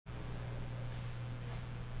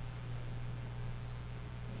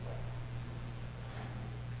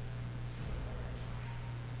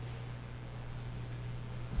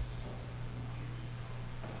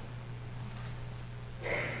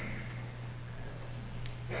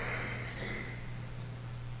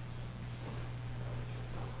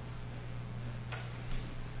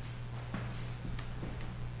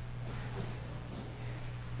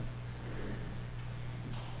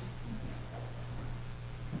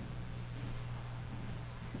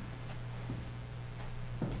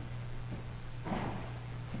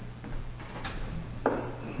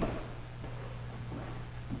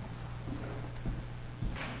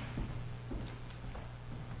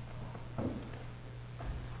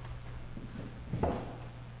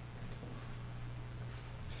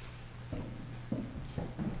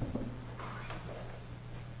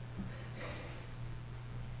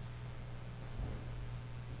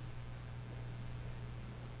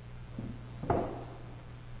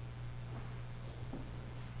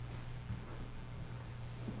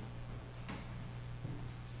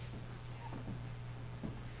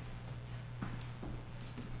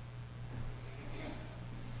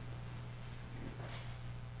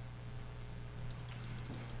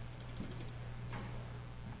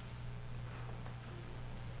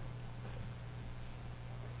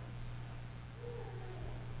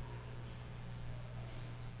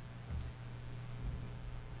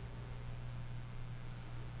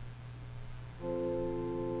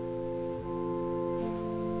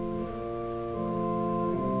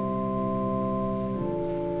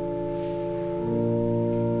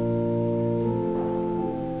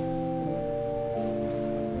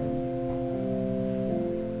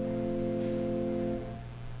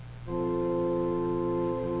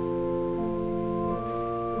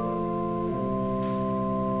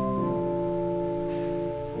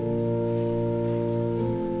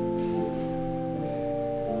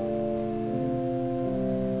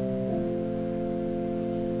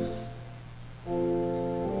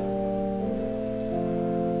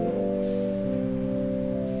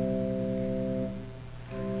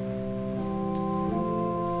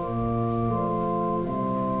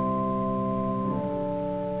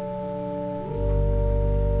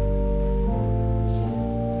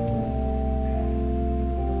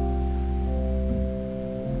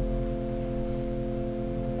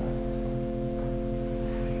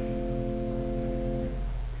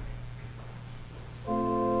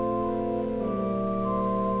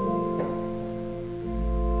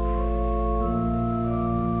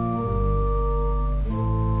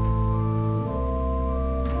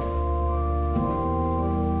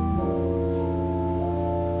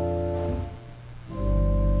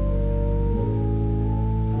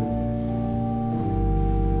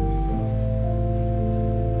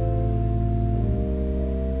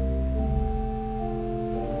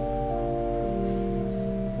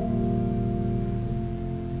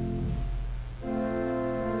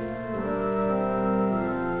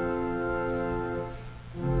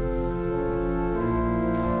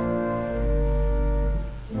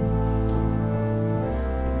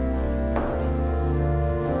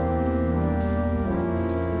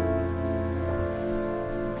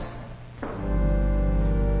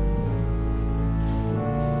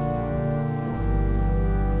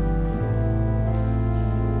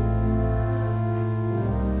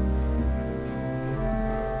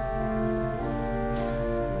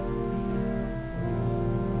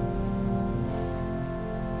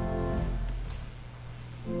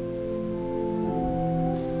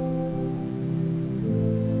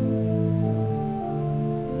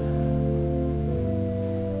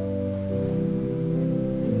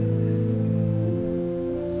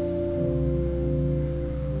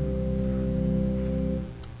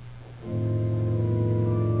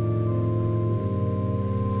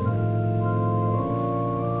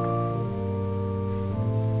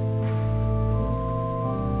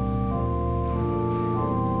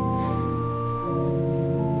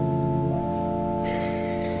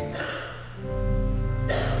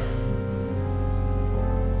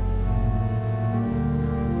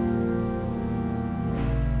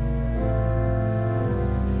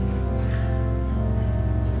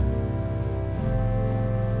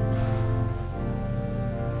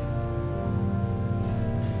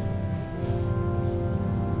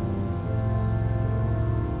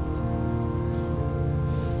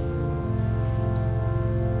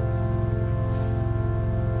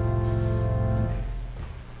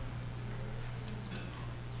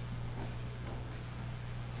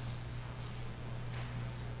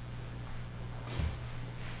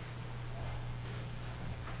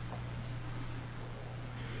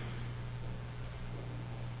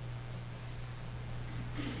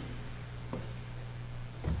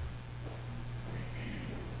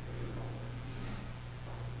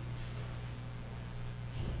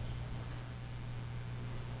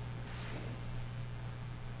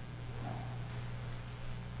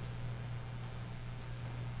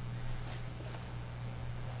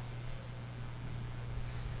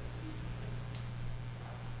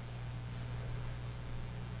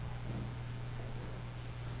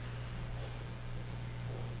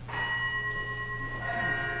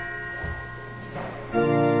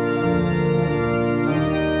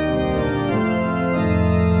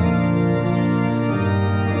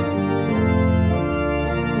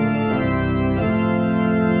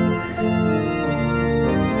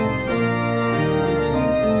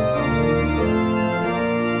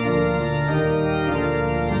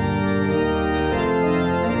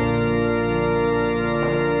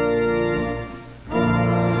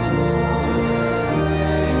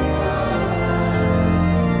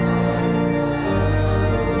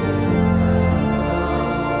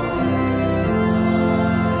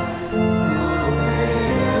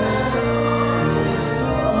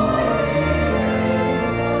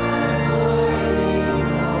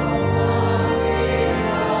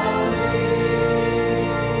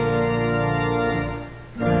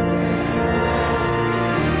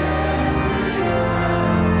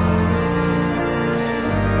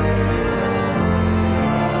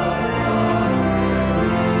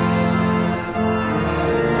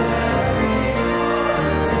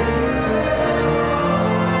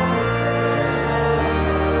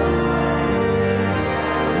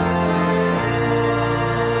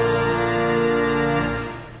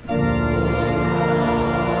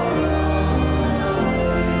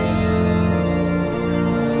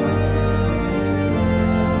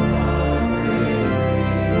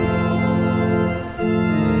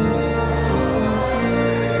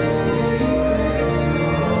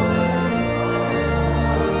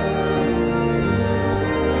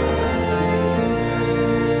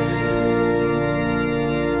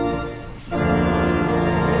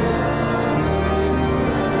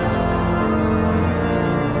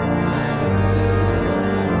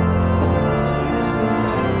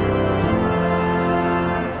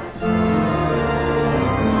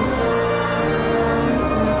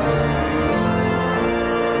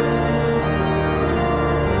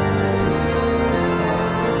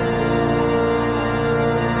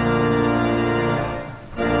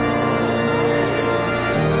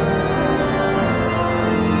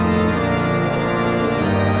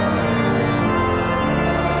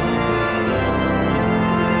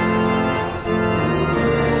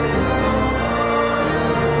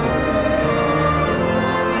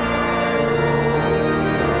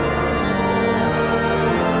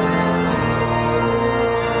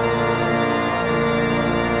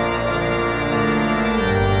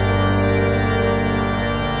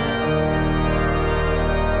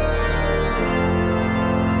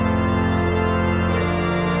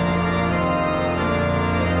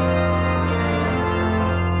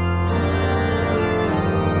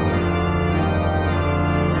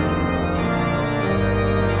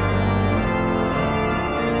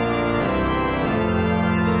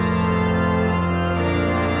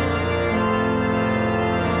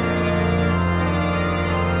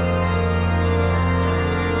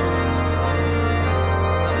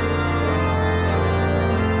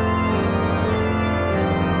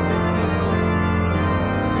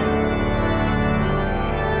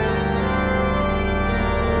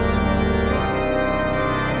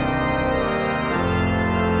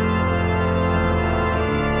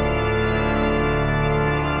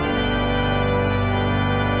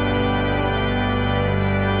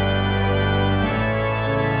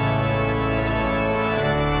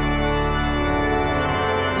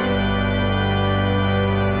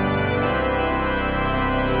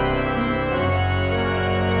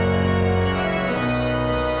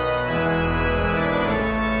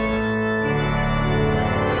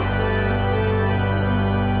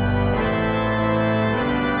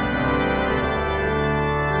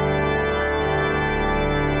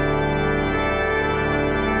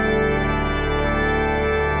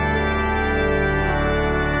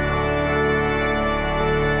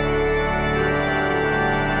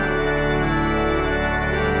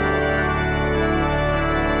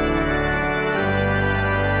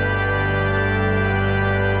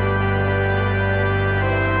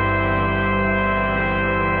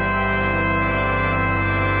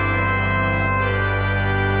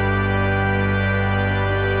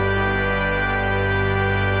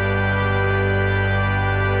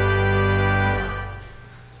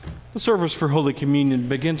service for Holy Communion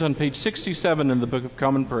begins on page 67 in the Book of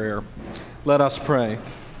Common Prayer. Let us pray.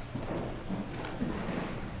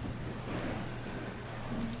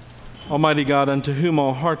 Almighty God, unto whom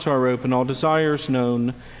all hearts are open, all desires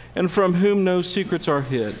known, and from whom no secrets are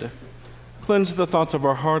hid, cleanse the thoughts of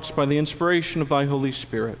our hearts by the inspiration of thy Holy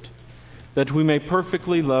Spirit, that we may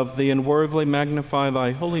perfectly love thee and worthily magnify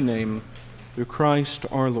thy holy name, through Christ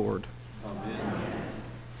our Lord.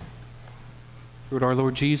 Lord, our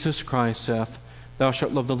Lord Jesus Christ saith, Thou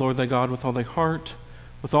shalt love the Lord thy God with all thy heart,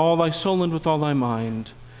 with all thy soul, and with all thy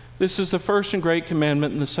mind. This is the first and great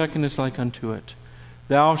commandment, and the second is like unto it.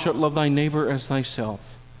 Thou shalt love thy neighbor as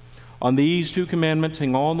thyself. On these two commandments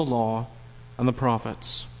hang all the law and the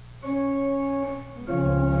prophets.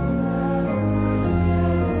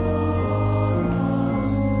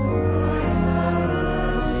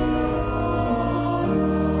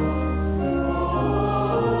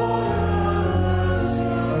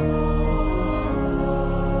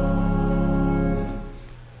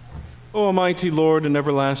 O Almighty Lord and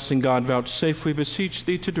everlasting God, vouchsafe, we beseech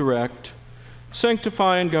thee, to direct,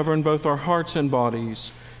 sanctify, and govern both our hearts and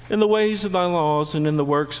bodies in the ways of thy laws and in the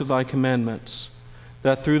works of thy commandments,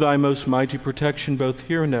 that through thy most mighty protection, both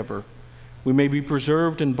here and ever, we may be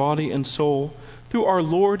preserved in body and soul through our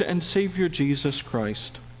Lord and Savior Jesus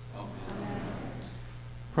Christ. Amen.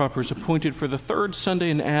 Propers appointed for the third Sunday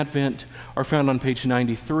in Advent are found on page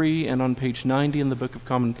 93 and on page 90 in the Book of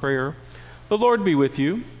Common Prayer. The Lord be with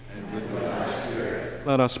you. And with thy spirit.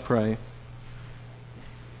 Let us pray.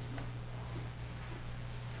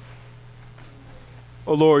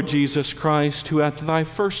 O Lord Jesus Christ, who at thy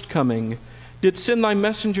first coming did send thy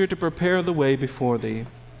messenger to prepare the way before thee,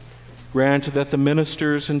 grant that the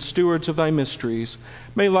ministers and stewards of thy mysteries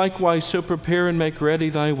may likewise so prepare and make ready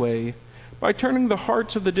thy way, by turning the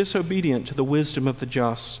hearts of the disobedient to the wisdom of the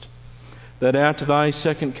just, that at thy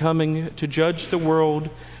second coming to judge the world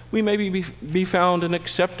we may be found an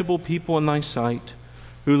acceptable people in thy sight,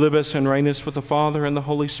 who livest and reignest with the Father and the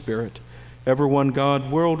Holy Spirit, ever one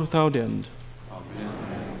God, world without end.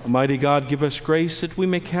 Amen. Almighty God, give us grace that we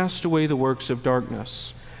may cast away the works of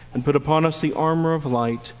darkness and put upon us the armor of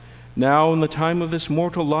light, now in the time of this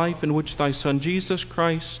mortal life in which thy Son Jesus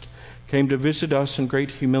Christ came to visit us in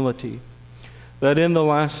great humility, that in the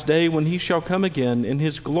last day, when he shall come again in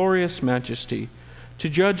his glorious majesty to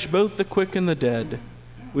judge both the quick and the dead,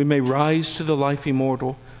 we may rise to the life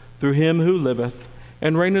immortal through him who liveth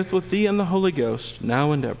and reigneth with thee and the Holy Ghost,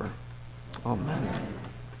 now and ever. Amen.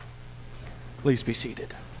 Please be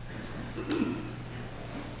seated.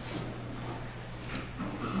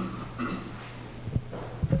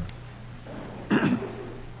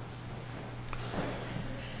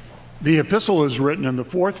 The epistle is written in the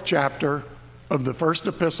 4th chapter of the first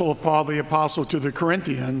epistle of Paul the Apostle to the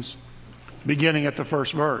Corinthians, beginning at the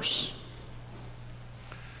first verse.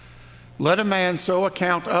 Let a man so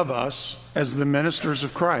account of us as the ministers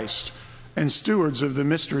of Christ and stewards of the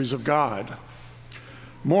mysteries of God.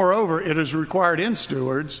 Moreover, it is required in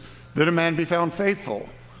stewards that a man be found faithful.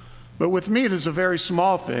 But with me it is a very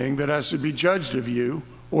small thing that I should be judged of you,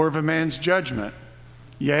 or of a man's judgment.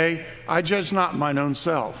 Yea, I judge not mine own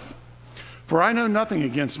self. For I know nothing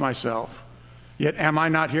against myself, yet am I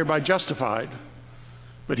not hereby justified.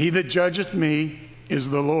 But he that judgeth me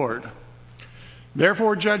is the Lord.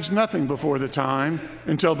 Therefore judge nothing before the time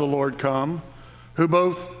until the Lord come, who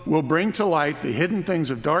both will bring to light the hidden things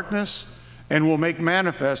of darkness and will make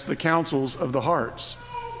manifest the counsels of the hearts.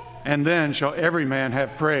 And then shall every man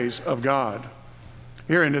have praise of God.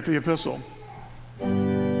 Here endeth the epistle.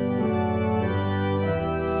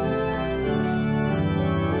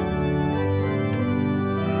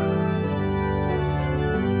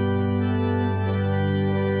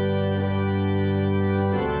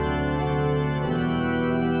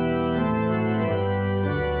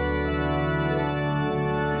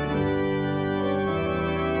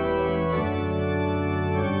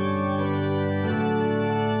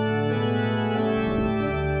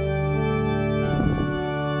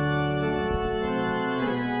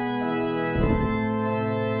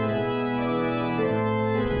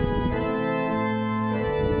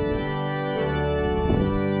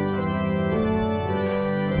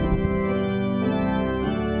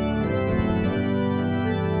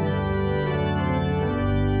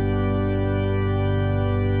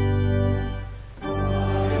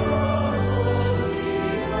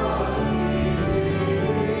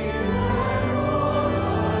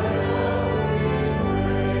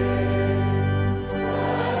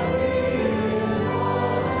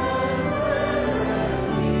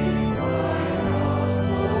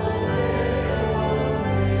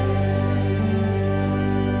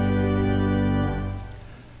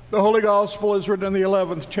 Holy Gospel is written in the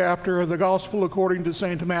 11th chapter of the Gospel according to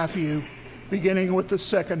St. Matthew, beginning with the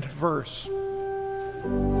 2nd verse.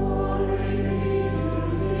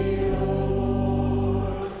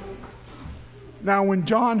 Now when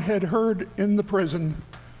John had heard in the prison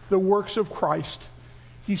the works of Christ,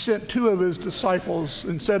 he sent 2 of his disciples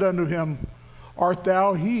and said unto him, Art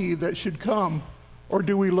thou he that should come, or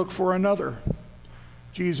do we look for another?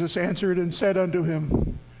 Jesus answered and said unto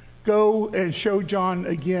him, Go and show John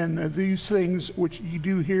again these things which ye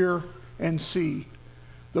do hear and see.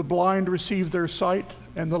 The blind receive their sight,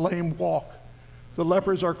 and the lame walk. The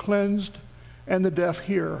lepers are cleansed, and the deaf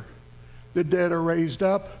hear. The dead are raised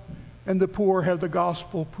up, and the poor have the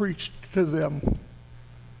gospel preached to them.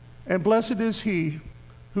 And blessed is he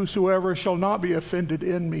whosoever shall not be offended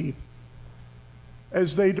in me.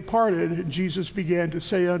 As they departed, Jesus began to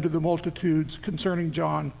say unto the multitudes concerning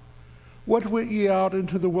John, What went ye out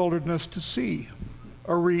into the wilderness to see?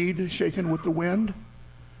 A reed shaken with the wind?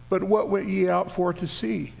 But what went ye out for to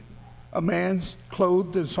see? A man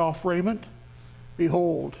clothed in soft raiment?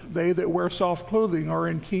 Behold, they that wear soft clothing are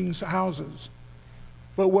in kings' houses.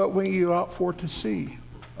 But what went ye out for to see?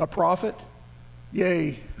 A prophet?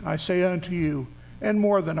 Yea, I say unto you, and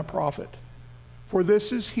more than a prophet. For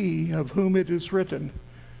this is he of whom it is written,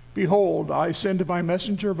 Behold, I send my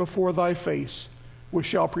messenger before thy face, which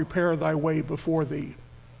shall prepare thy way before thee.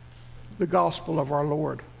 The gospel of our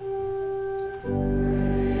Lord.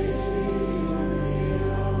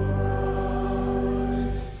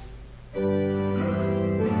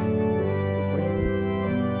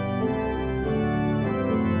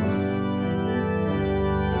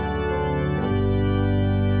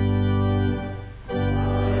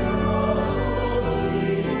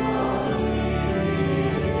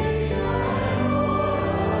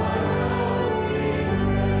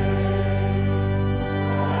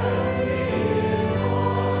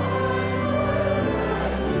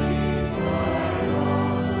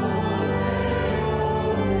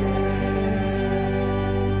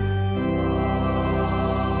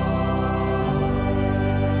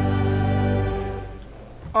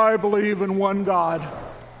 I believe in one God,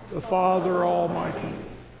 the Father Almighty,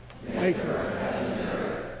 maker of heaven and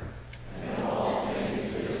earth, and all things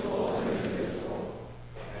visible and invisible,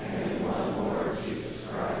 and in one Lord Jesus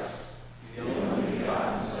Christ, the only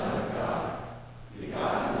begotten Son of God,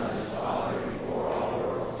 begotten of his Father before all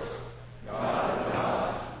worlds, God of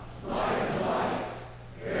God, light of light,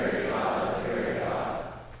 very God of very God,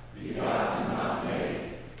 begotten, not made,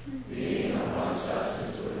 being of one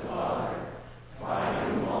substance with the Father, by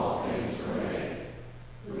whom all things were made,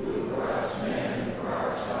 who for us men and for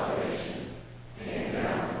our salvation came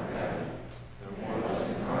down from heaven, and was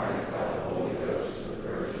incarnate by the Holy Ghost of the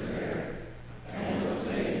Virgin Mary, and was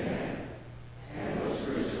made man, and was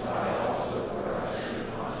crucified also for us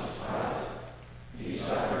under Pontius Pilate. He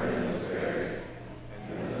suffered and was buried,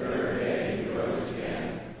 and the 3rd day he rose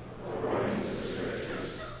again, according to the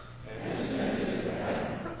Scriptures, and ascended into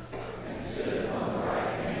heaven, and sitteth on the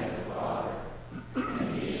right hand of the Father.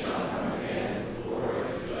 And he shall come again with glory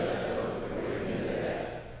to judge both the quick and the dead,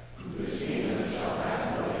 whose kingdom shall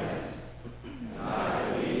have no end. And I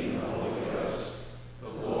believe in the Holy Ghost, the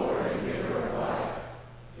Lord and giver of life,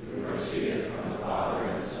 who proceedeth from the Father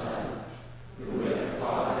and the Son, who with the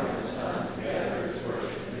Father and the Son together is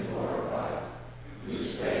worshipped and glorified, who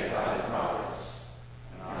spake by the prophets.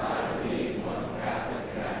 And I believe in one Catholic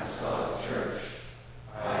and Apostolic Church.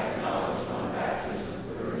 I acknowledge one baptism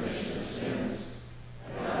for the remission of sins,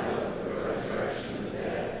 and I look for the resurrection of the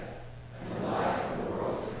dead and the life of the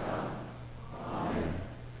world to come. Amen.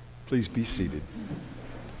 Please be seated.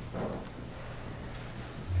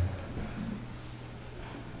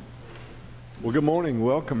 Well, good morning.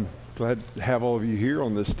 Welcome. Glad to have all of you here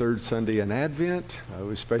on this 3rd Sunday in Advent.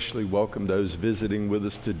 We especially welcome those visiting with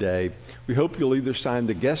us today. We hope you'll either sign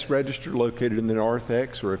the guest register located in the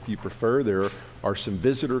narthex, or if you prefer, there are some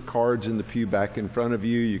visitor cards in the pew back in front of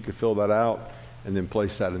you. You can fill that out and then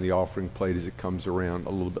place that in the offering plate as it comes around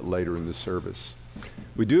a little bit later in the service.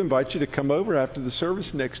 We do invite you to come over after the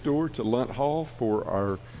service next door to Lunt Hall for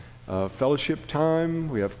our fellowship time.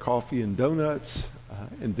 We have coffee and donuts.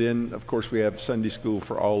 And then, of course, we have Sunday school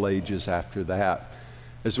for all ages after that.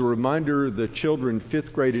 As a reminder, the children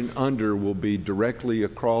 5th grade and under will be directly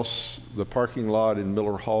across the parking lot in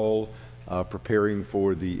Miller Hall preparing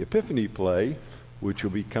for the Epiphany play, which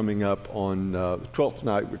will be coming up on the 12th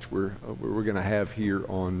night, which we're going to have here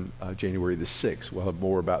on January the 6th. We'll have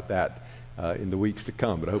more about that in the weeks to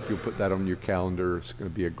come, but I hope you'll put that on your calendar. It's going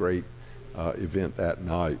to be a great event that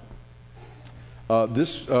night.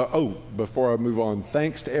 Before I move on,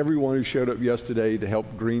 thanks to everyone who showed up yesterday to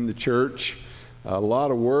help green the church. a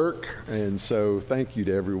lot of work, and so thank you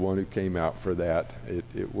to everyone who came out for that.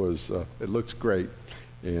 It looks great,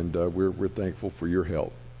 and we're thankful for your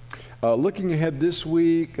help. Looking ahead this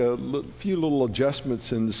week, a few little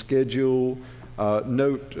adjustments in the schedule.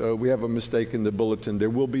 Note, we have a mistake in the bulletin. There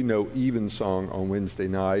will be no evensong on Wednesday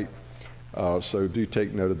night. So do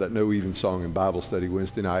take note of that. No evensong and Bible study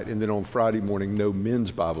Wednesday night. And then on Friday morning, no men's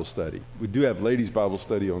Bible study. We do have ladies' Bible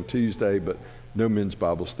study on Tuesday, but no men's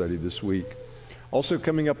Bible study this week. Also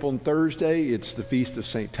coming up on Thursday, it's the Feast of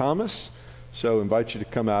St. Thomas. So I invite you to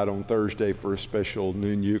come out on Thursday for a special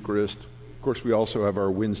noon Eucharist. Of course, we also have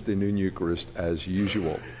our Wednesday noon Eucharist as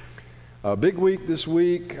usual. Big week this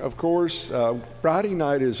week, of course. Friday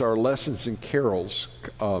night is our Lessons and Carols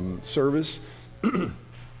service.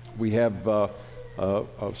 We have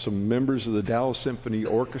some members of the Dallas Symphony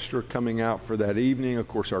Orchestra coming out for that evening. Of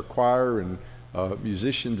course, our choir and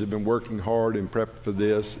musicians have been working hard in prep for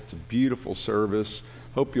this. It's a beautiful service.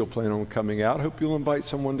 Hope you'll plan on coming out. Hope you'll invite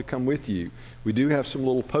someone to come with you. We do have some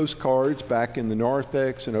little postcards back in the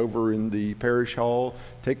narthex and over in the parish hall.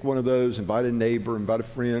 Take one of those, invite a neighbor, invite a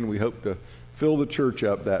friend. We hope to fill the church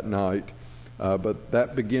up that night. But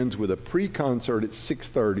that begins with a pre-concert at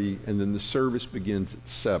 6:30, and then the service begins at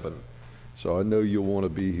 7. So I know you'll want to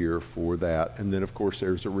be here for that. And then, of course,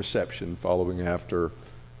 there's a reception following after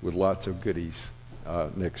with lots of goodies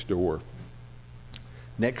next door.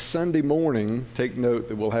 Next Sunday morning, take note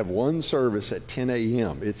that we'll have one service at 10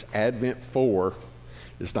 a.m. It's Advent 4.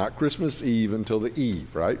 It's not Christmas Eve until the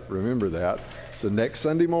Eve, right? Remember that. So next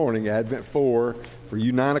Sunday morning, Advent 4, for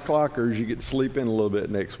you 9 o'clockers, you get to sleep in a little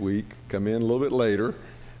bit next week. Come in a little bit later.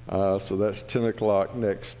 So that's 10 o'clock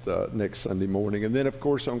next Sunday morning. And then, of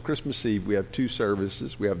course, on Christmas Eve, we have two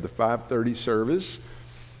services. We have the 5:30 service,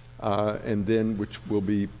 and then which will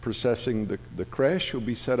be processing the creche will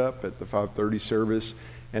be set up at the 5:30 service.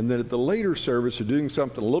 And then at the later service, we're doing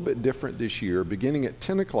something a little bit different this year. Beginning at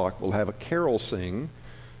 10 o'clock, we'll have a carol sing.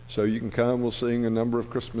 So you can come, we'll sing a number of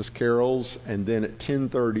Christmas carols, and then at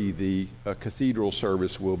 10:30, the cathedral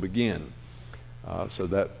service will begin. So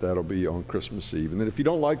that'll be on Christmas Eve. And then if you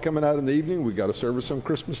don't like coming out in the evening, we've got a service on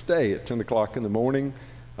Christmas Day at 10 o'clock in the morning.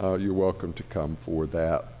 You're welcome to come for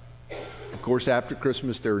that. Of course, after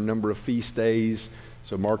Christmas, there are a number of feast days.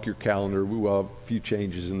 So mark your calendar. We will have a few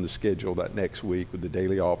changes in the schedule that next week with the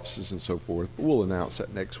daily offices and so forth. But we'll announce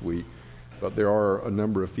that next week. But there are a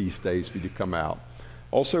number of feast days for you to come out.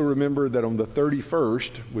 Also remember that on the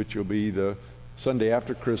 31st, which will be the Sunday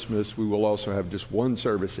after Christmas, we will also have just one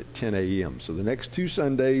service at 10 a.m. So the next two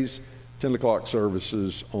Sundays, 10 o'clock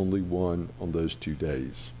services, only one on those 2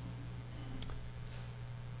 days.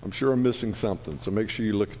 I'm sure I'm missing something, so make sure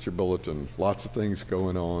you look at your bulletin. Lots of things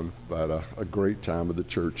going on, but a great time of the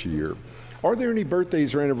church year. Are there any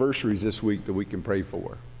birthdays or anniversaries this week that we can pray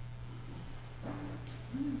for?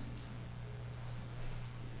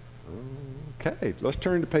 Okay, let's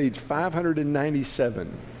turn to page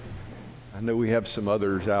 597. I know we have some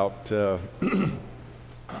others out.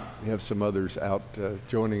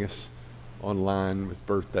 Joining us online with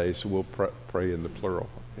birthdays, so we'll pray in the plural.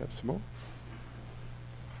 We have some more.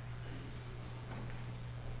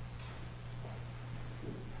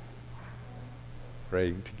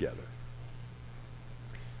 Praying together.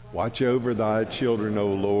 Watch over thy children,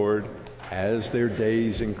 O Lord, as their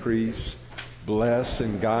days increase. Bless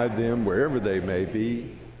and guide them wherever they may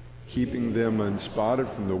be, keeping them unspotted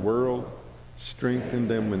from the world. Strengthen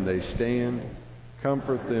them when they stand.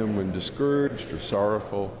 Comfort them when discouraged or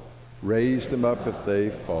sorrowful. Raise them up if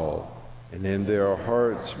they fall. And in their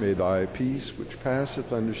hearts may thy peace, which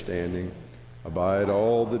passeth understanding, abide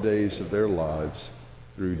all the days of their lives.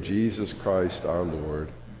 Through Jesus Christ our Lord.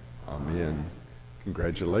 Amen.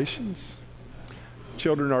 Congratulations.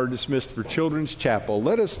 Children are dismissed for Children's Chapel.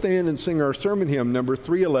 Let us stand and sing our sermon hymn, number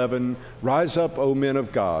 311, Rise Up, O Men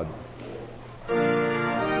of God.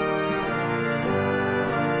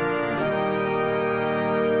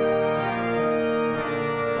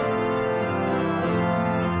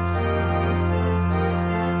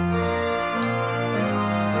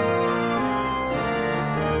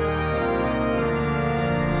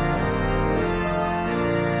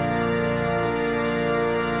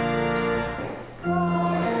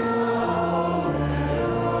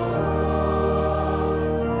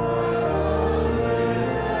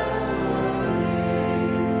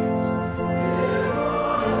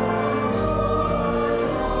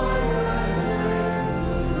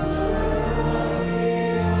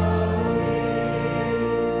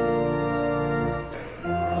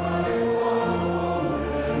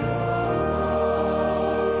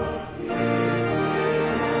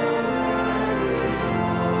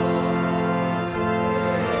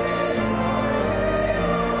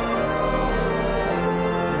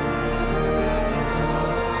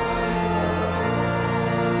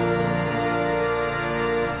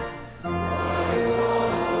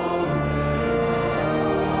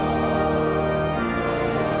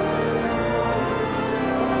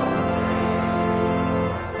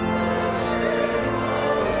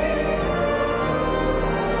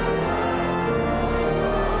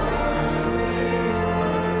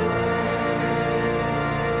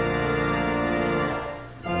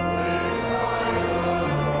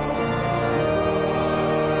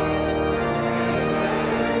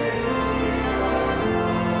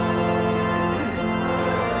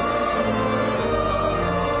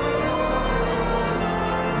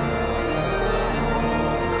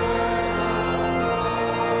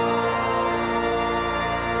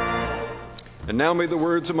 And now may the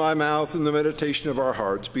words of my mouth and the meditation of our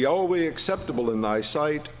hearts be always acceptable in thy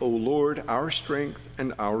sight, O Lord, our strength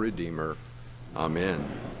and our Redeemer. Amen.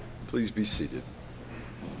 Please be seated.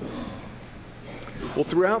 Well,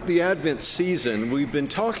 throughout the Advent season, we've been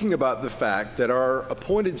talking about the fact that our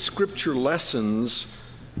appointed scripture lessons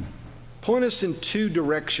point us in two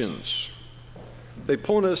directions. They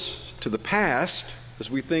point us to the past as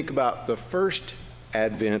we think about the first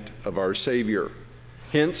advent of our Savior.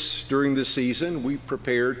 Hence, during this season, we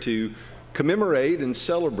prepare to commemorate and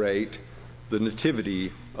celebrate the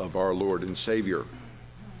nativity of our Lord and Savior.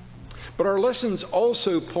 But our lessons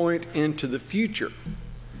also point into the future,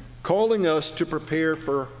 calling us to prepare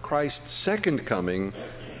for Christ's second coming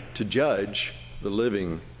to judge the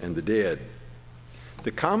living and the dead.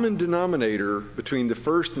 The common denominator between the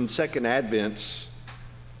first and second advents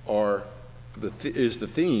is the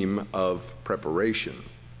theme of preparation.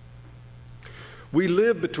 We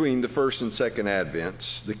live between the first and second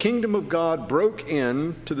advents. The kingdom of God broke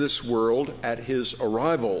into this world at his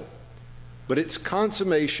arrival, but its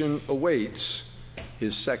consummation awaits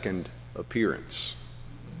his second appearance.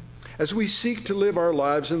 As we seek to live our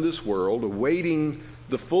lives in this world, awaiting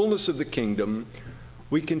the fullness of the kingdom,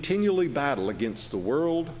 we continually battle against the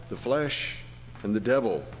world, the flesh, and the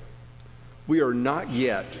devil. We are not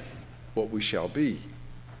yet what we shall be.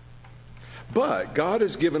 But God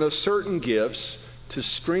has given us certain gifts to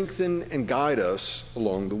strengthen and guide us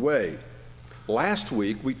along the way. Last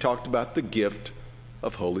week, we talked about the gift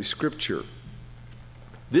of Holy Scripture.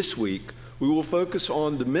 This week, we will focus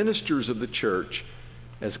on the ministers of the church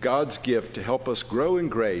as God's gift to help us grow in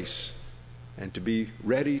grace and to be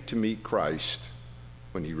ready to meet Christ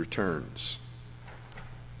when he returns.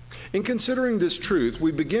 In considering this truth,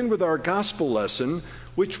 we begin with our gospel lesson,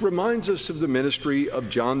 which reminds us of the ministry of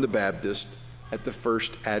John the Baptist at the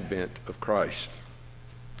first advent of Christ.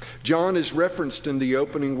 John is referenced in the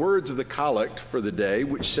opening words of the collect for the day,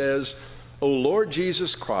 which says, O Lord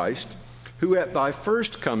Jesus Christ, who at thy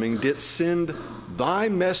first coming didst send thy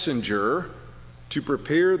messenger to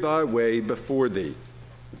prepare thy way before thee.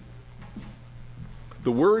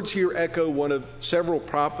 The words here echo one of several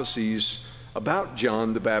prophecies about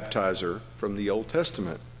John the Baptizer from the Old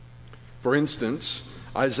Testament. For instance,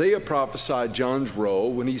 Isaiah prophesied John's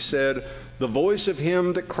role when he said, the voice of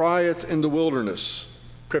him that crieth in the wilderness,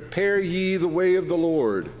 prepare ye the way of the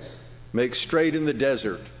Lord, make straight in the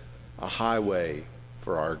desert a highway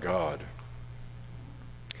for our God.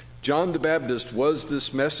 John the Baptist was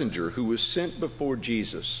this messenger who was sent before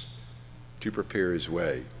Jesus to prepare his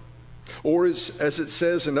way. Or as it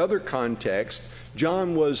says in other contexts,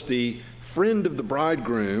 John was the friend of the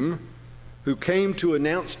bridegroom who came to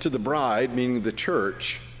announce to the bride, meaning the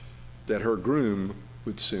church, that her groom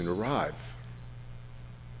would soon arrive.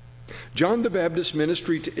 John the Baptist's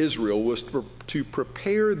ministry to Israel was to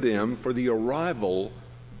prepare them for the arrival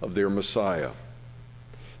of their Messiah.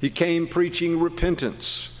 He came preaching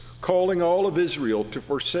repentance, calling all of Israel to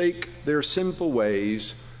forsake their sinful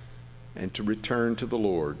ways and to return to the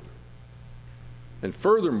Lord. And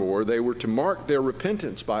furthermore, they were to mark their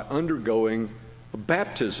repentance by undergoing a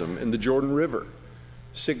baptism in the Jordan River,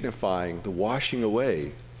 signifying the washing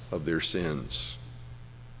away of their sins.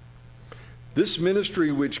 This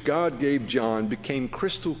ministry which God gave John became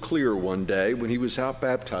crystal clear one day when he was out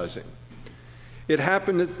baptizing. It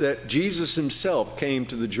happened that Jesus himself came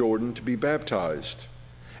to the Jordan to be baptized.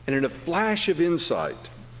 And in a flash of insight,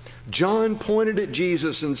 John pointed at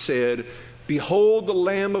Jesus and said, Behold the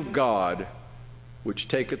Lamb of God, which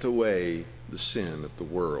taketh away the sin of the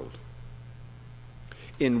world.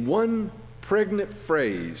 In one pregnant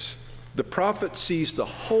phrase, the prophet sees the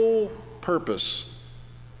whole purpose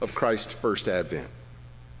of Christ's first advent.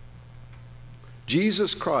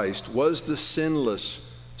 Jesus Christ was the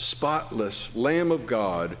sinless, spotless Lamb of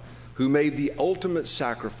God who made the ultimate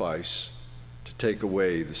sacrifice to take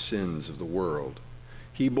away the sins of the world.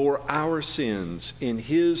 He bore our sins in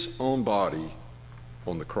his own body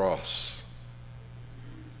on the cross.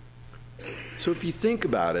 So if you think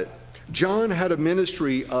about it, John had a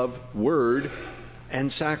ministry of word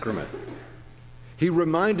and sacrament. He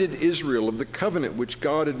reminded Israel of the covenant which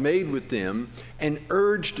God had made with them and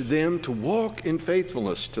urged them to walk in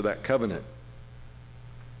faithfulness to that covenant.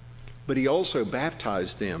 But he also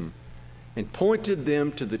baptized them and pointed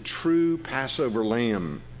them to the true Passover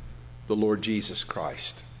lamb, the Lord Jesus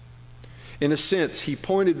Christ. In a sense, he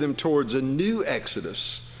pointed them towards a new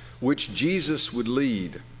exodus which Jesus would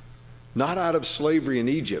lead, not out of slavery in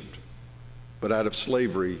Egypt, but out of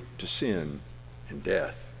slavery to sin and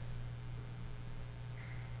death.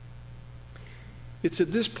 It's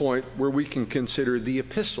at this point where we can consider the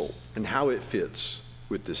epistle and how it fits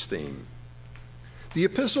with this theme. The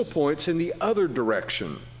epistle points in the other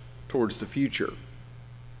direction, towards the future.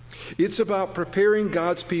 It's about preparing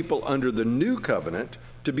God's people under the new covenant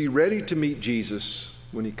to be ready to meet Jesus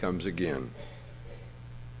when he comes again.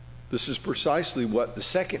 This is precisely what the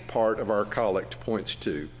second part of our collect points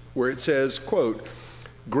to, where it says, quote,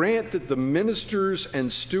 "Grant that the ministers and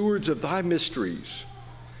stewards of thy mysteries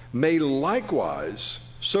may likewise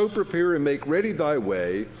so prepare and make ready thy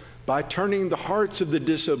way by turning the hearts of the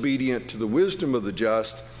disobedient to the wisdom of the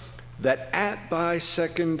just, that at thy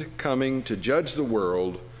second coming to judge the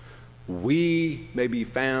world, we may be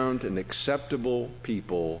found an acceptable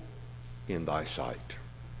people in thy sight."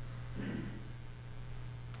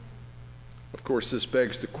 Of course, this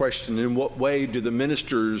begs the question, in what way do the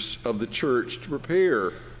ministers of the church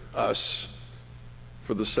prepare us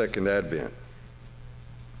for the second advent?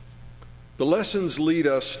 The lessons lead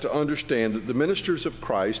us to understand that the ministers of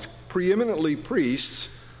Christ, preeminently priests,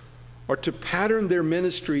 are to pattern their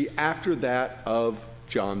ministry after that of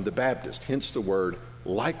John the Baptist, hence the word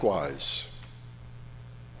likewise.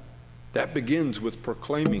 That begins with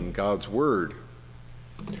proclaiming God's word.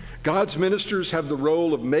 God's ministers have the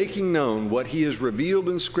role of making known what he has revealed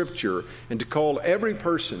in Scripture and to call every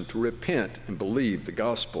person to repent and believe the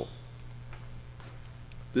gospel.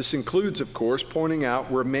 This includes, of course, pointing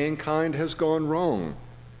out where mankind has gone wrong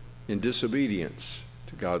in disobedience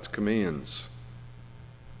to God's commands.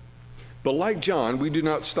 But like John, we do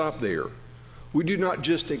not stop there. We do not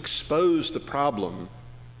just expose the problem,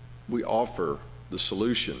 we offer the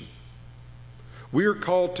solution. We are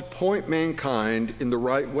called to point mankind in the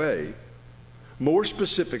right way. More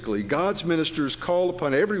specifically, God's ministers call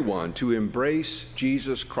upon everyone to embrace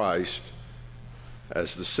Jesus Christ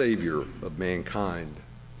as the Savior of mankind.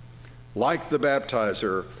 Like the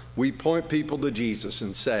baptizer, we point people to Jesus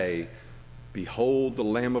and say, "Behold the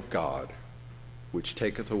Lamb of God, which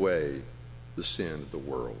taketh away the sin of the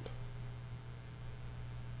world."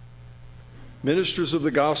 Ministers of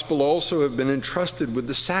the gospel also have been entrusted with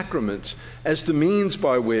the sacraments as the means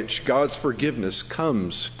by which God's forgiveness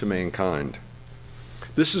comes to mankind.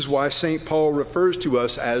 This is why St. Paul refers to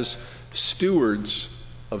us as stewards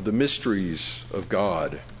of the mysteries of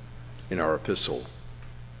God in our epistle.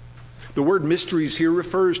 The word mysteries here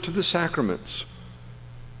refers to the sacraments.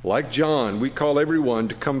 Like John, we call everyone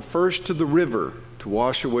to come first to the river to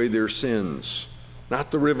wash away their sins.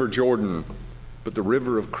 Not the river Jordan, but the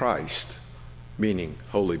river of Christ, meaning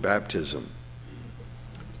holy baptism.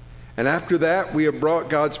 And after that, we have brought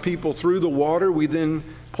God's people through the water. We then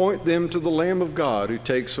point them to the Lamb of God who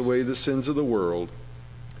takes away the sins of the world,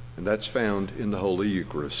 and that's found in the Holy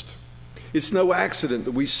Eucharist. It's no accident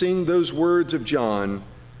that we sing those words of John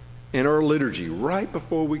in our liturgy right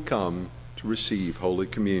before we come to receive Holy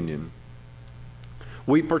Communion.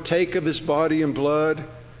 We partake of his body and blood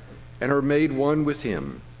and are made one with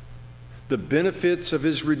him. The benefits of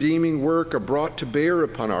his redeeming work are brought to bear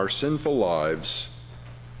upon our sinful lives,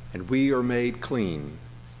 and we are made clean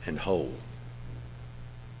and whole.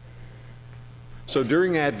 So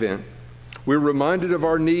during Advent, we're reminded of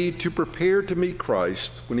our need to prepare to meet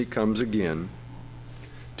Christ when he comes again.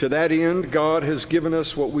 To that end, God has given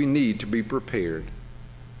us what we need to be prepared.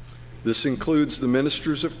 This includes the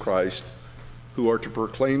ministers of Christ who are to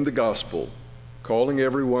proclaim the gospel, calling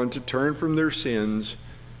everyone to turn from their sins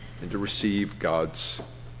and to receive God's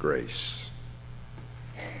grace.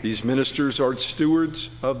 These ministers are stewards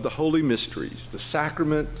of the holy mysteries, the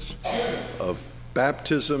sacrament of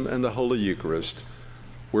baptism and the Holy Eucharist,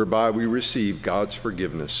 whereby we receive God's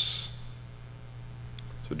forgiveness.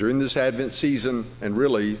 So during this Advent season, and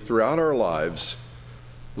really throughout our lives,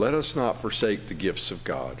 let us not forsake the gifts of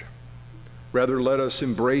God. Rather, let us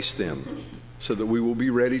embrace them so that we will be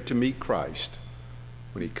ready to meet Christ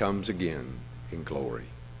when he comes again in glory.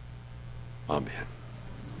 Amen.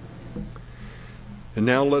 And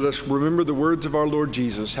now let us remember the words of our Lord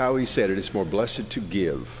Jesus, how he said, "It is more blessed to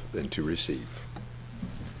give than to receive."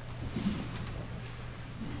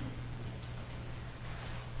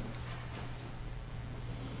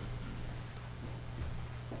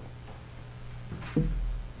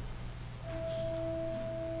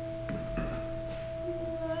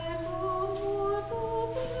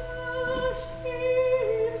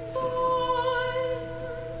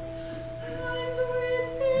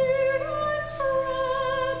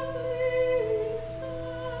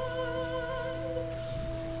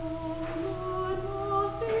 Lord,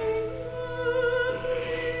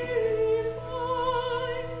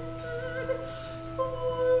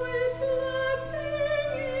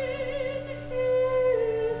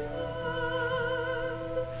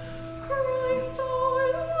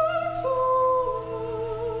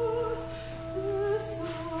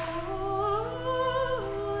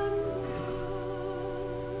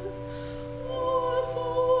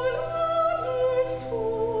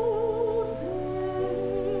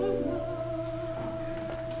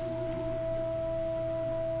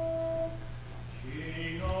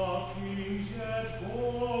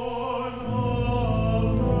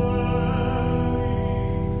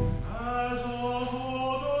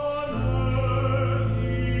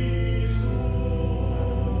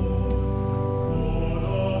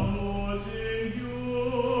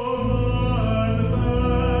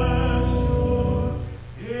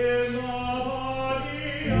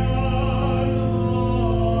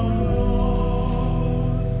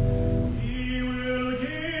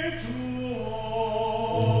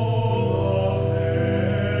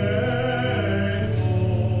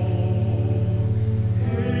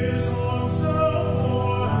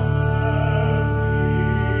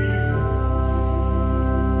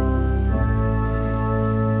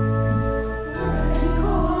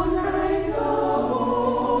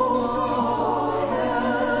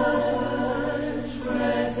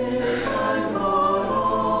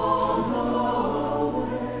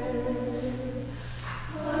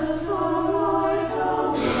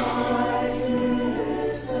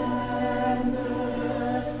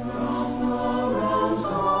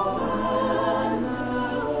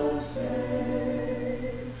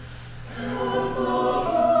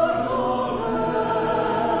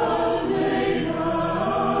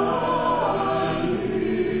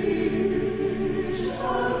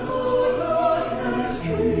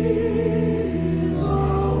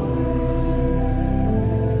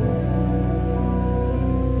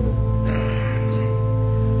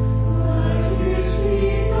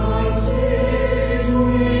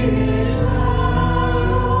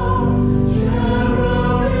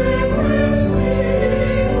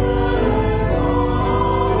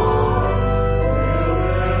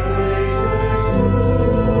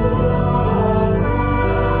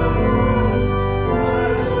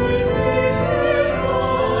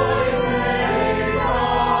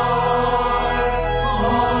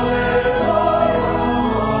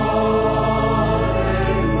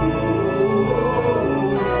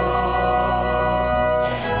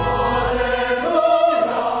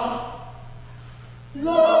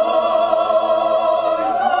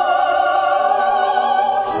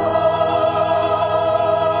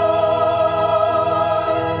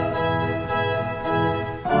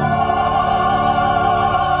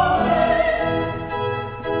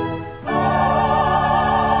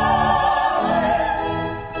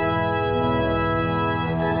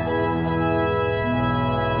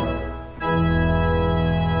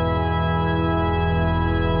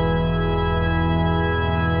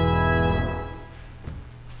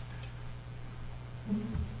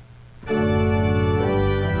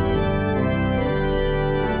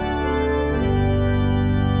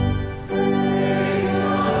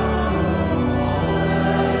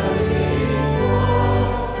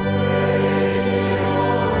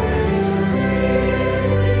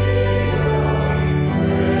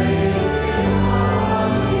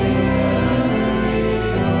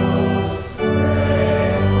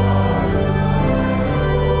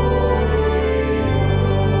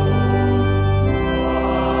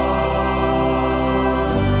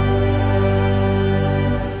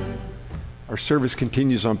 Our service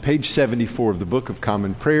continues on page 74 of the Book of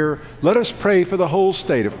Common Prayer. Let us pray for the whole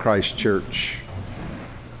state of Christ Church.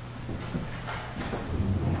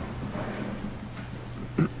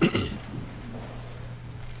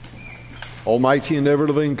 Almighty and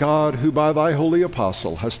ever-living God, who by thy holy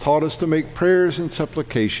apostle hast taught us to make prayers and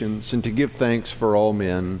supplications and to give thanks for all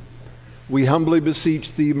men, we humbly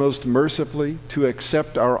beseech thee most mercifully to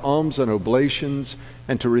accept our alms and oblations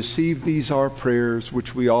and to receive these our prayers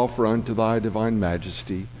which we offer unto thy divine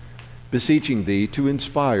majesty, beseeching thee to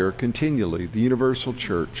inspire continually the universal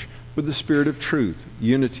church with the spirit of truth,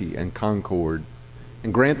 unity, and concord,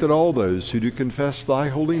 and grant that all those who do confess thy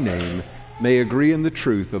holy name may agree in the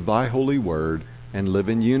truth of thy holy word and live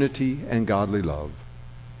in unity and godly love.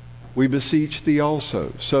 We beseech thee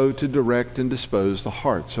also so to direct and dispose the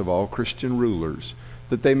hearts of all Christian rulers,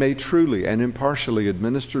 that they may truly and impartially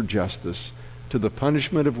administer justice to the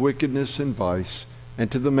punishment of wickedness and vice, and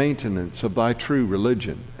to the maintenance of thy true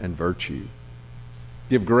religion and virtue.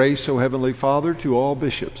 Give grace, O Heavenly Father, to all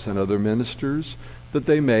bishops and other ministers, that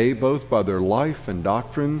they may, both by their life and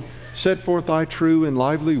doctrine, set forth thy true and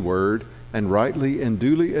lively word, and rightly and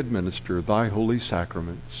duly administer thy holy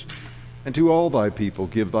sacraments. And to all thy people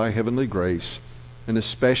give thy heavenly grace, and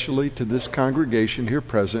especially to this congregation here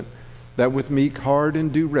present, that with meek heart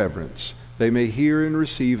and due reverence they may hear and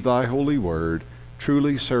receive thy holy word,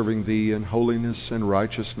 truly serving thee in holiness and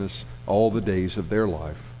righteousness all the days of their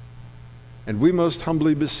life. And we most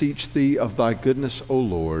humbly beseech thee of thy goodness, O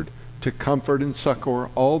Lord, to comfort and succor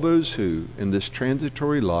all those who, in this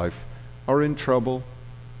transitory life, are in trouble,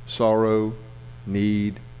 sorrow,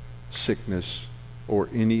 need, sickness, or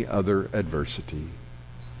any other adversity.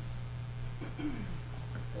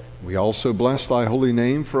 We also bless thy holy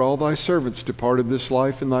name for all thy servants departed this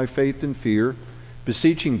life in thy faith and fear,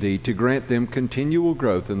 beseeching thee to grant them continual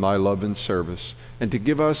growth in thy love and service, and to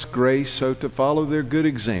give us grace so to follow their good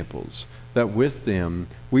examples, that with them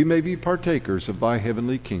we may be partakers of thy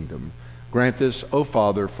heavenly kingdom. Grant this, O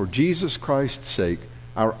Father, for Jesus Christ's sake,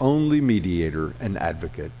 our only mediator and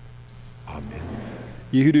advocate. Amen.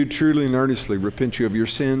 Ye who do truly and earnestly repent you of your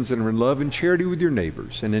sins and are in love and charity with your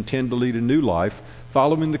neighbors, and intend to lead a new life,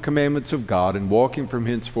 following the commandments of God and walking from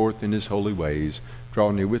henceforth in his holy ways,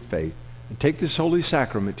 draw near with faith, and take this holy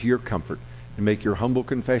sacrament to your comfort, and make your humble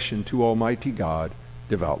confession to Almighty God,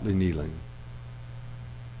 devoutly kneeling.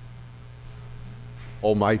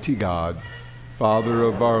 Almighty God, Father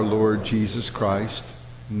of our Lord Jesus Christ,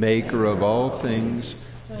 maker of all things,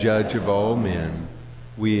 judge of all men,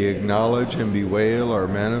 we acknowledge and bewail our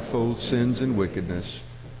manifold sins and wickedness,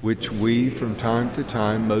 which we from time to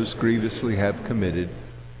time most grievously have committed,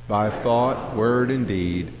 by thought, word, and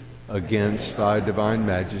deed, against thy divine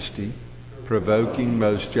majesty, provoking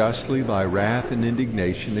most justly thy wrath and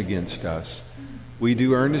indignation against us. We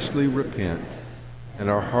do earnestly repent, and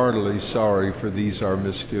are heartily sorry for these our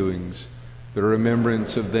misdoings. The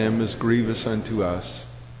remembrance of them is grievous unto us,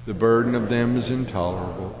 the burden of them is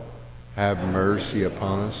intolerable. Have mercy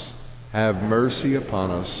upon us, have mercy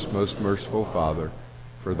upon us, most merciful Father,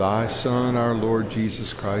 for thy Son, our Lord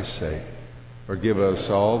Jesus Christ's sake. Forgive us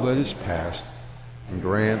all that is past, and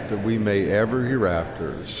grant that we may ever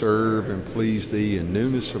hereafter serve and please thee in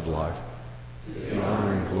newness of life, to the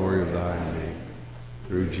honor and glory of thy name,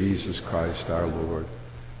 through Jesus Christ our Lord.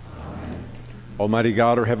 Amen. Almighty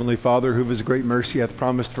God, our Heavenly Father, who of his great mercy hath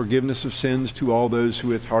promised forgiveness of sins to all those who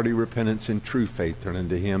with hearty repentance and true faith turn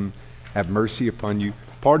unto him, have mercy upon you,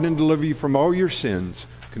 pardon and deliver you from all your sins,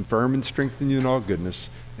 confirm and strengthen you in all goodness,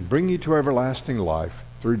 and bring you to everlasting life,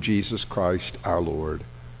 through Jesus Christ our Lord.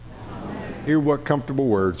 Amen. Hear what comfortable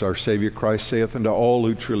words our Savior Christ saith unto all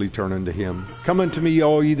who truly turn unto him. Come unto me,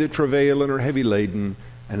 all ye that travail and are heavy laden,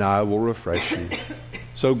 and I will refresh you.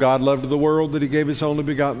 So God loved the world that he gave his only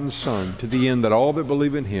begotten Son, to the end that all that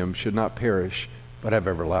believe in him should not perish, but have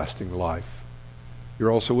everlasting life.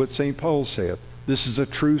 Hear also what St. Paul saith, this is a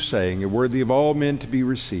true saying, and worthy of all men to be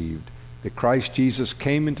received, that Christ Jesus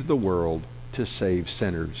came into the world to save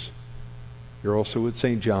sinners. Hear also what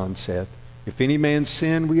St. John saith, if any man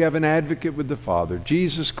sin, we have an advocate with the Father,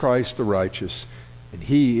 Jesus Christ the righteous, and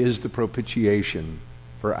he is the propitiation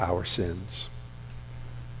for our sins.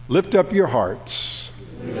 Lift up your hearts.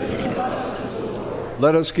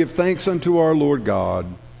 Let us give thanks unto our Lord God.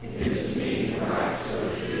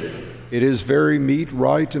 It is very meet,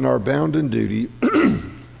 right, and our bounden duty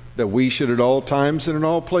that we should at all times and in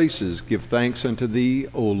all places give thanks unto thee,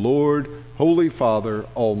 O Lord, Holy Father,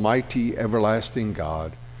 Almighty, everlasting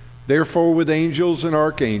God. Therefore with angels and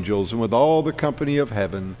archangels and with all the company of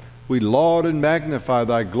heaven, we laud and magnify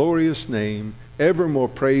thy glorious name, evermore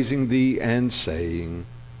praising thee and saying,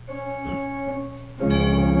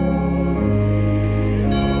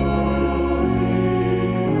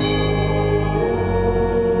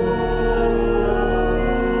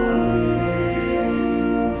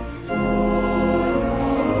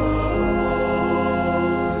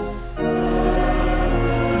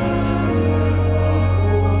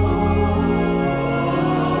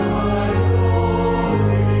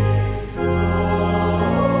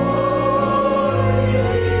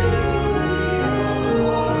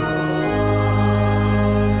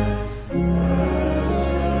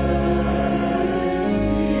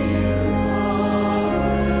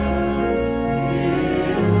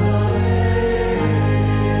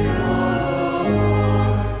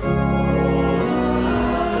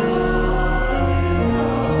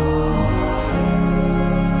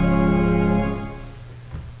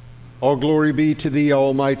 All glory be to thee,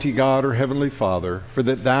 Almighty God, our heavenly Father, for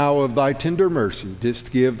that thou of thy tender mercy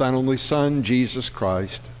didst give thine only Son, Jesus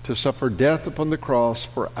Christ, to suffer death upon the cross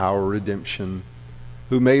for our redemption,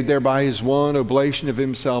 who made thereby his one oblation of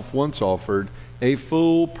himself once offered, a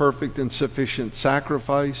full, perfect, and sufficient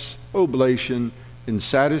sacrifice, oblation, in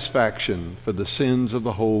satisfaction for the sins of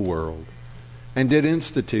the whole world, and did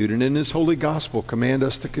institute and in his holy gospel command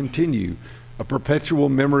us to continue a perpetual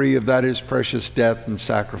memory of that his precious death and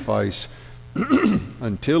sacrifice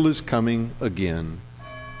until his coming again.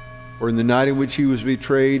 For in the night in which he was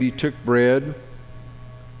betrayed, he took bread,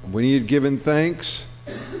 and when he had given thanks,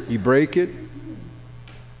 he brake it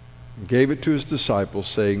and gave it to his disciples,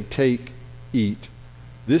 saying, "Take, eat.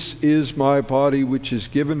 This is my body which is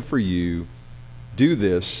given for you. Do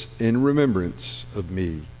this in remembrance of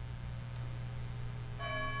me."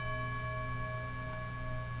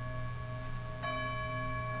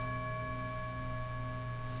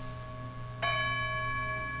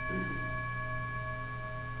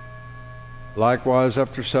 Likewise,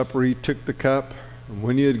 after supper, he took the cup, and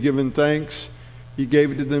when he had given thanks, he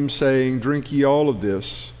gave it to them, saying, "Drink ye all of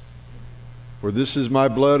this, for this is my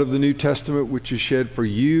blood of the New Testament, which is shed for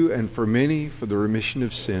you and for many for the remission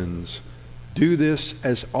of sins. Do this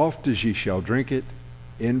as oft as ye shall drink it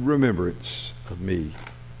in remembrance of me."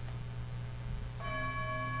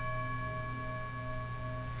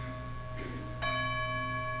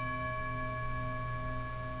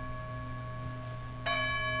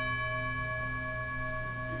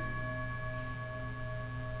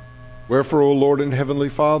 Wherefore, O Lord and Heavenly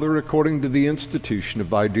Father, according to the institution of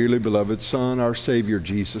thy dearly beloved Son, our Savior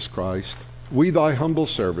Jesus Christ, we, thy humble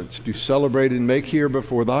servants, do celebrate and make here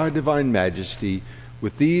before thy divine majesty,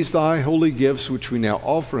 with these thy holy gifts which we now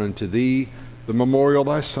offer unto thee, the memorial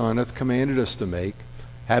thy Son hath commanded us to make,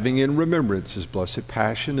 having in remembrance his blessed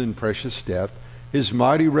passion and precious death, his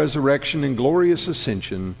mighty resurrection and glorious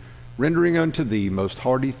ascension, rendering unto thee most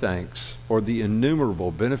hearty thanks for the innumerable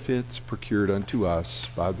benefits procured unto us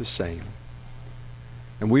by the same.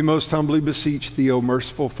 And we most humbly beseech thee, O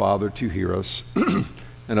merciful Father, to hear us,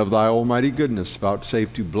 and of thy almighty goodness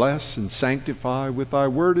vouchsafe to bless and sanctify with thy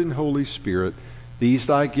word and Holy Spirit these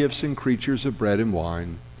thy gifts and creatures of bread and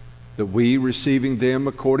wine, that we, receiving them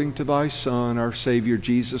according to thy Son, our Savior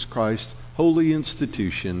Jesus Christ, holy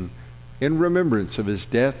institution, in remembrance of his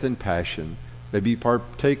death and passion, may be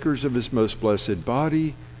partakers of his most blessed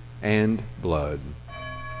body and blood.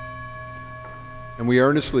 And we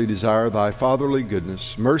earnestly desire thy fatherly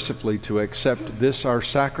goodness mercifully to accept this our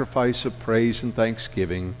sacrifice of praise and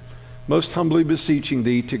thanksgiving, most humbly beseeching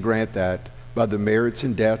thee to grant that, by the merits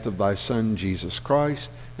and death of thy Son Jesus Christ,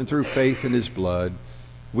 and through faith in his blood,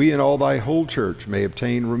 we and all thy whole church may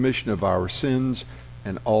obtain remission of our sins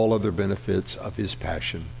and all other benefits of his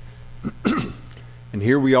passion. And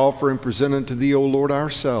here we offer and present unto thee, O Lord,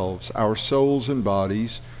 ourselves, our souls and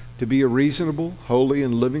bodies, to be a reasonable, holy,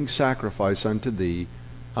 and living sacrifice unto thee,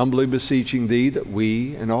 humbly beseeching thee that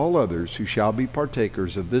we and all others who shall be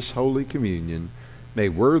partakers of this holy communion may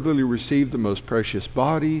worthily receive the most precious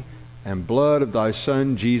body and blood of thy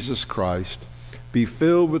Son, Jesus Christ, be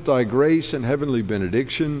filled with thy grace and heavenly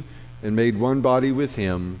benediction, and made one body with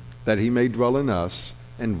him, that he may dwell in us,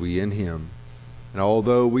 and we in him. And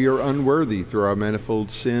although we are unworthy through our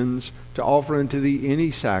manifold sins to offer unto thee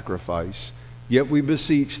any sacrifice, yet we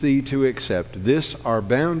beseech thee to accept this our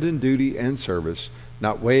bounden duty and service,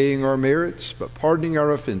 not weighing our merits, but pardoning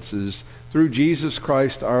our offenses, through Jesus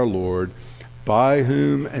Christ our Lord, by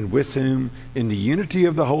whom and with whom, in the unity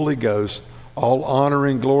of the Holy Ghost, all honor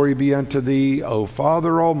and glory be unto thee, O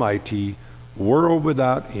Father Almighty, world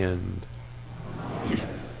without end.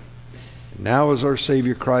 Now, as our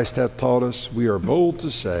Savior Christ hath taught us, we are bold to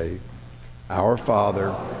say, Our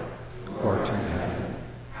Father, who art in heaven,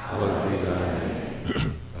 hallowed be thy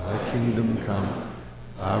name. Thy kingdom come,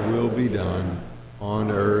 thy will be done, on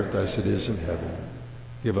earth as it is in heaven.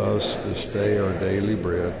 Give us this day our daily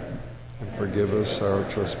bread, and forgive us our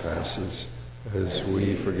trespasses, as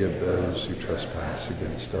we forgive those who trespass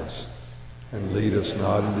against us. And lead us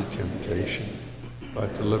not into temptation,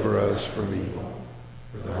 but deliver us from evil.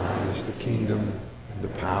 For thine is the kingdom, and the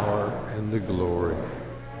power, and the glory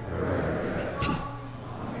forever.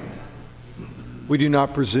 We do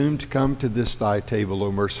not presume to come to this thy table,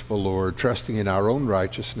 O merciful Lord, trusting in our own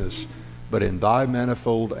righteousness, but in thy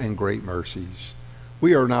manifold and great mercies.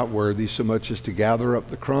 We are not worthy so much as to gather up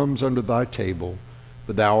the crumbs under thy table,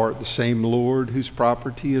 but thou art the same Lord, whose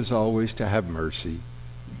property is always to have mercy.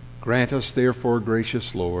 Grant us, therefore,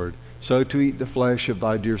 gracious Lord, so to eat the flesh of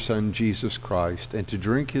thy dear Son, Jesus Christ, and to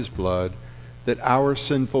drink his blood, that our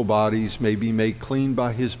sinful bodies may be made clean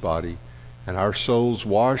by his body, and our souls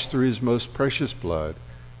washed through his most precious blood,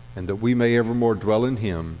 and that we may evermore dwell in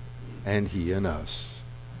him and he in us.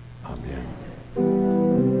 Amen.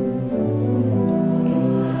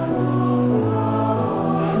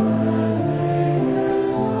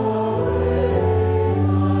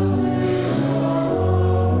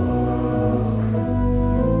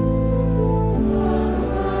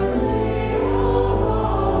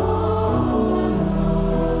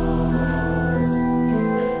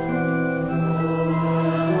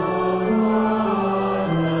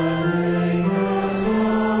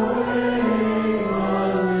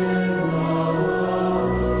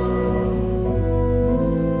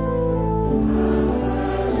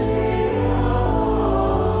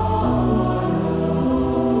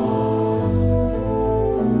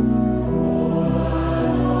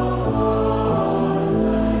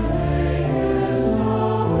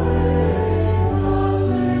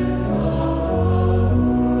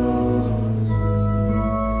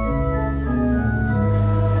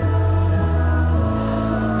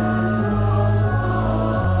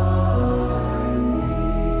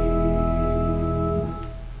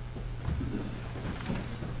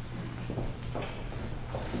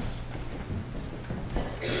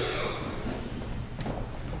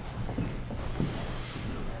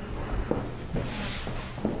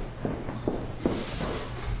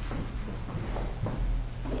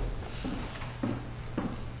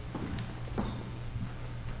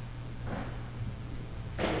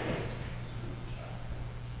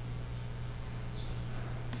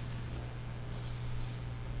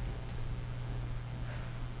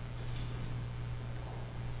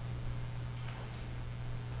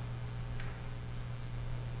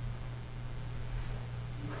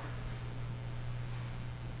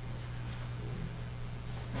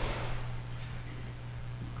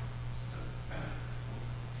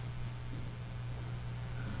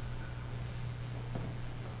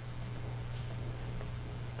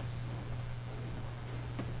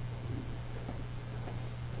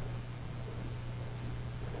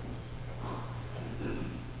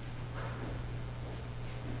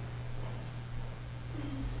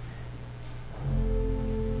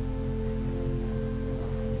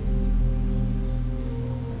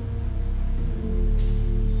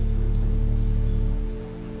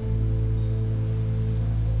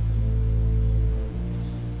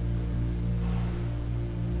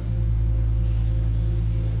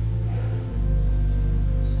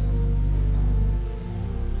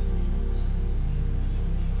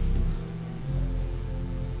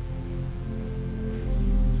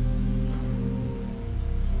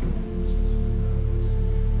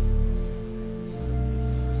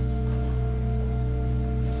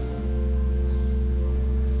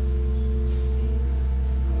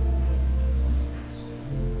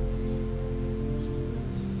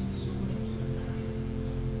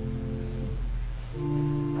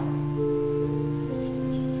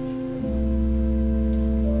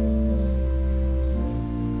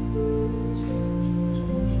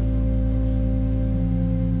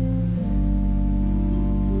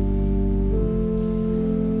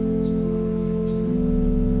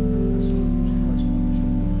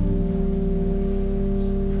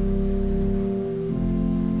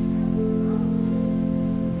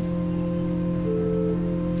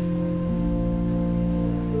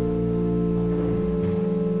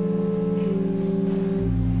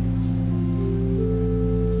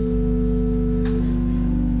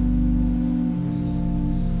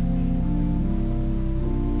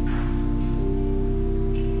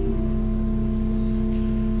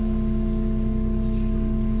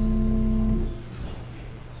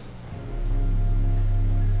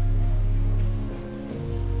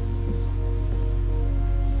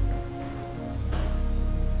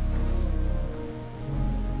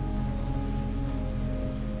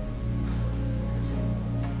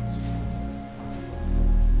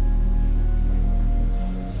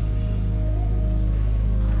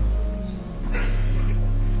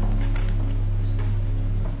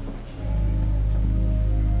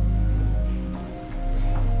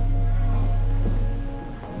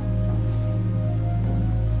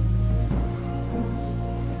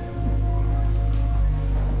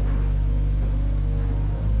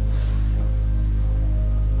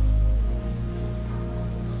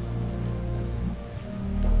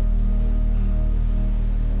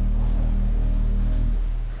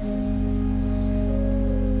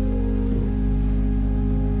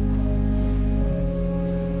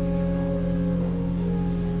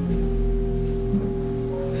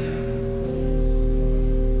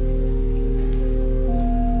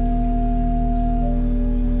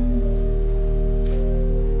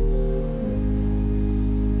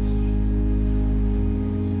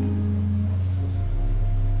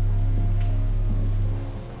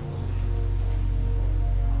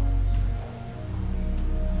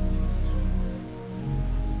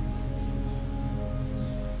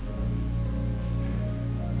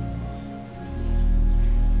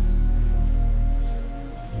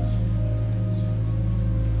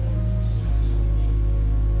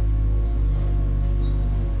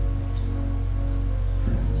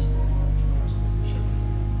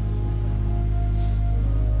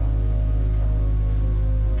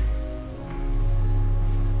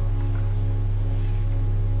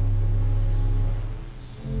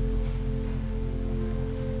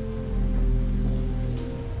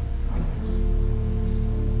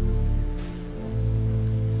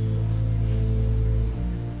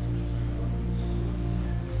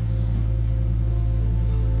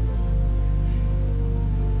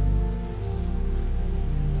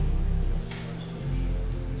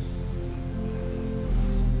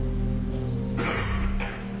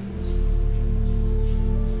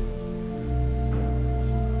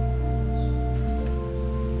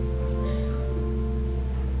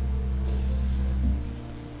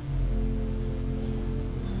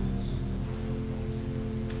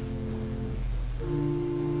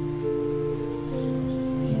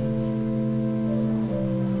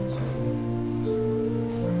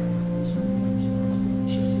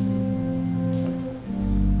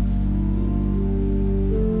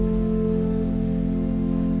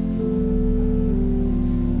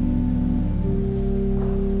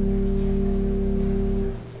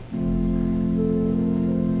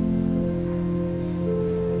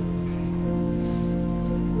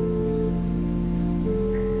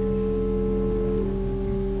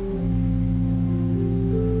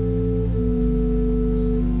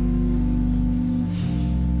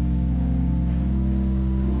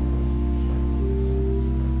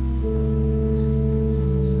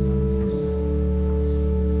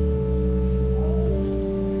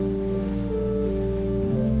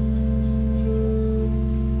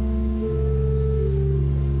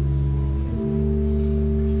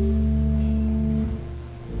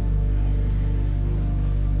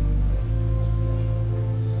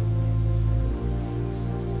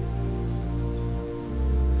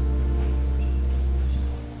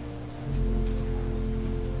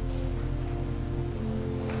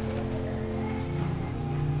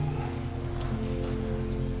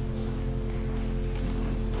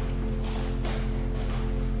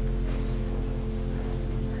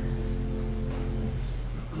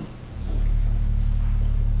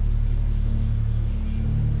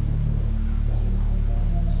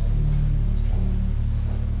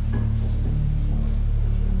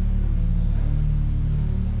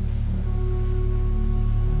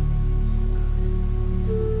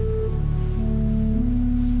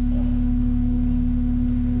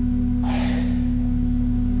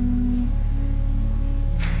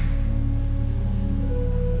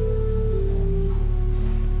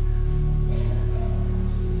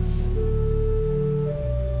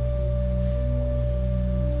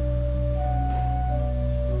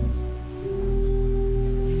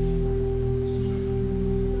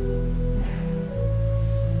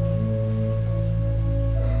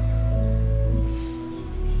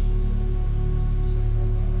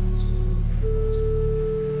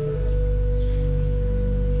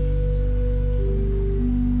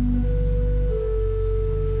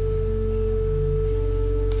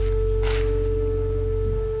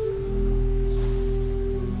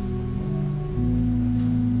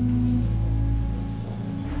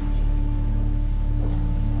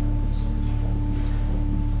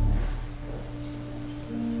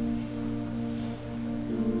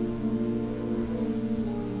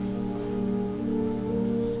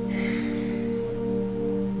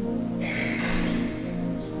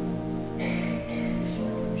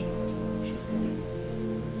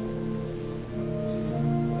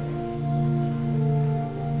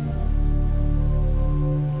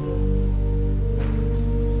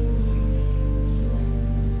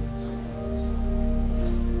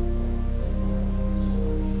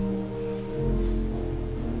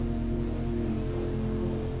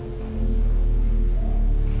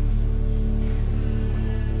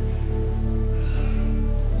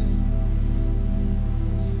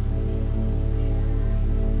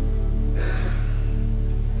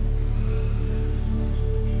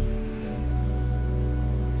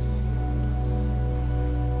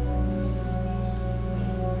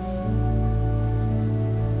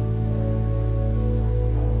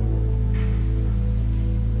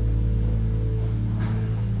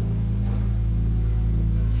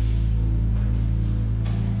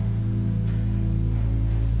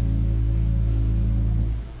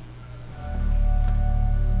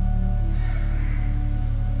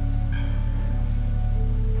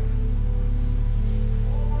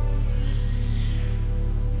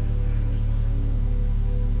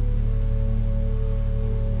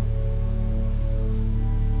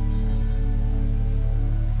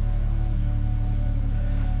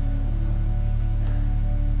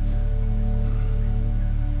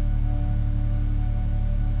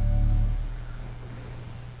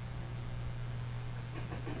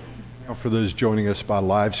 for those joining us by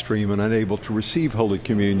live stream and unable to receive Holy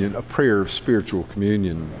Communion, a prayer of spiritual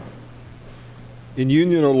communion. In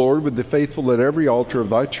union, O Lord, with the faithful at every altar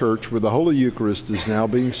of thy church where the Holy Eucharist is now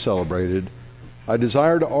being celebrated, I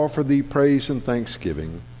desire to offer thee praise and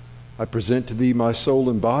thanksgiving. I present to thee my soul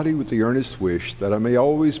and body with the earnest wish that I may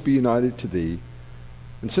always be united to thee.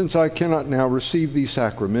 And since I cannot now receive thee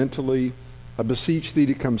sacramentally, I beseech thee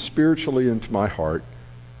to come spiritually into my heart.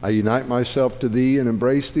 I unite myself to thee and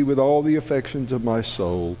embrace thee with all the affections of my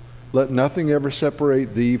soul. Let nothing ever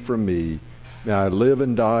separate thee from me. May I live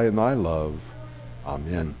and die in thy love.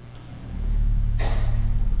 Amen.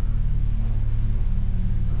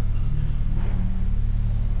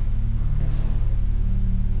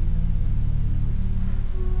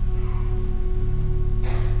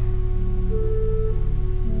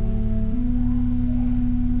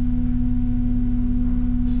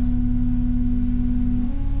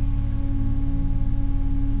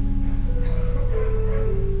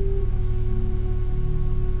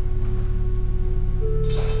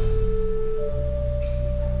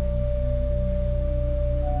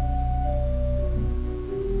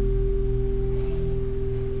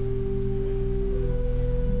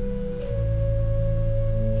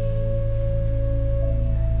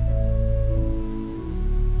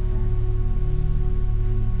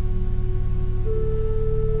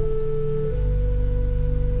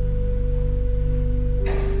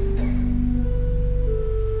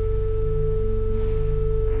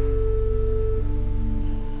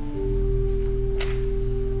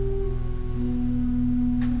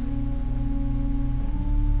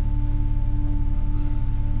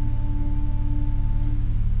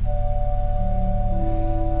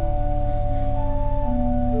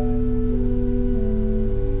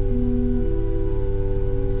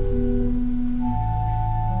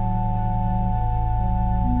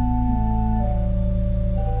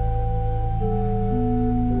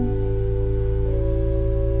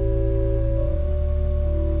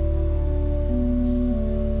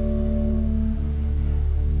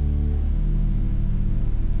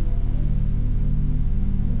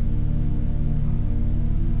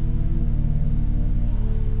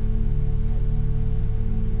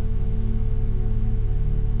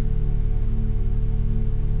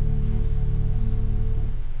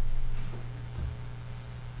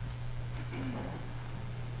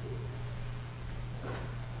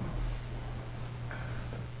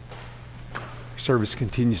 Service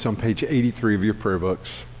continues on page 83 of your prayer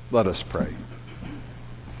books. Let us pray.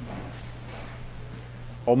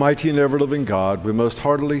 Almighty and ever-living God, we most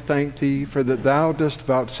heartily thank thee for that thou dost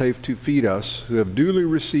vouchsafe to feed us who have duly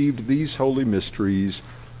received these holy mysteries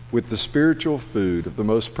with the spiritual food of the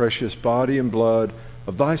most precious body and blood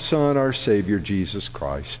of thy Son, our Savior, Jesus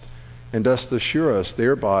Christ, and dost assure us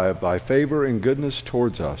thereby of thy favor and goodness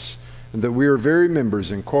towards us, and that we are very members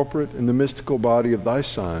and corporate in the mystical body of thy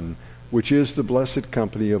Son, which is the blessed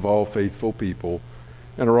company of all faithful people,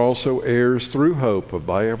 and are also heirs through hope of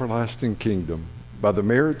thy everlasting kingdom, by the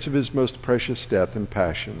merits of his most precious death and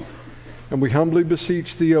passion. And we humbly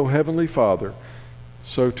beseech thee, O Heavenly Father,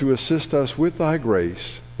 so to assist us with thy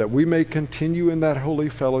grace, that we may continue in that holy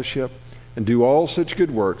fellowship and do all such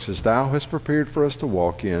good works as thou hast prepared for us to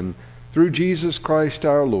walk in, through Jesus Christ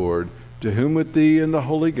our Lord, to whom with thee and the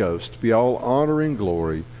Holy Ghost be all honor and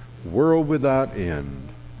glory, world without end.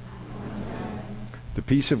 The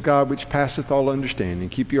peace of God which passeth all understanding,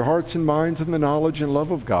 keep your hearts and minds in the knowledge and love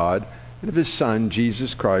of God and of his Son,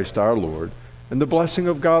 Jesus Christ our Lord. And the blessing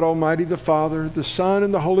of God Almighty, the Father, the Son,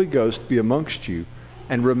 and the Holy Ghost be amongst you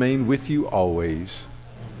and remain with you always.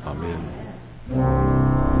 Amen.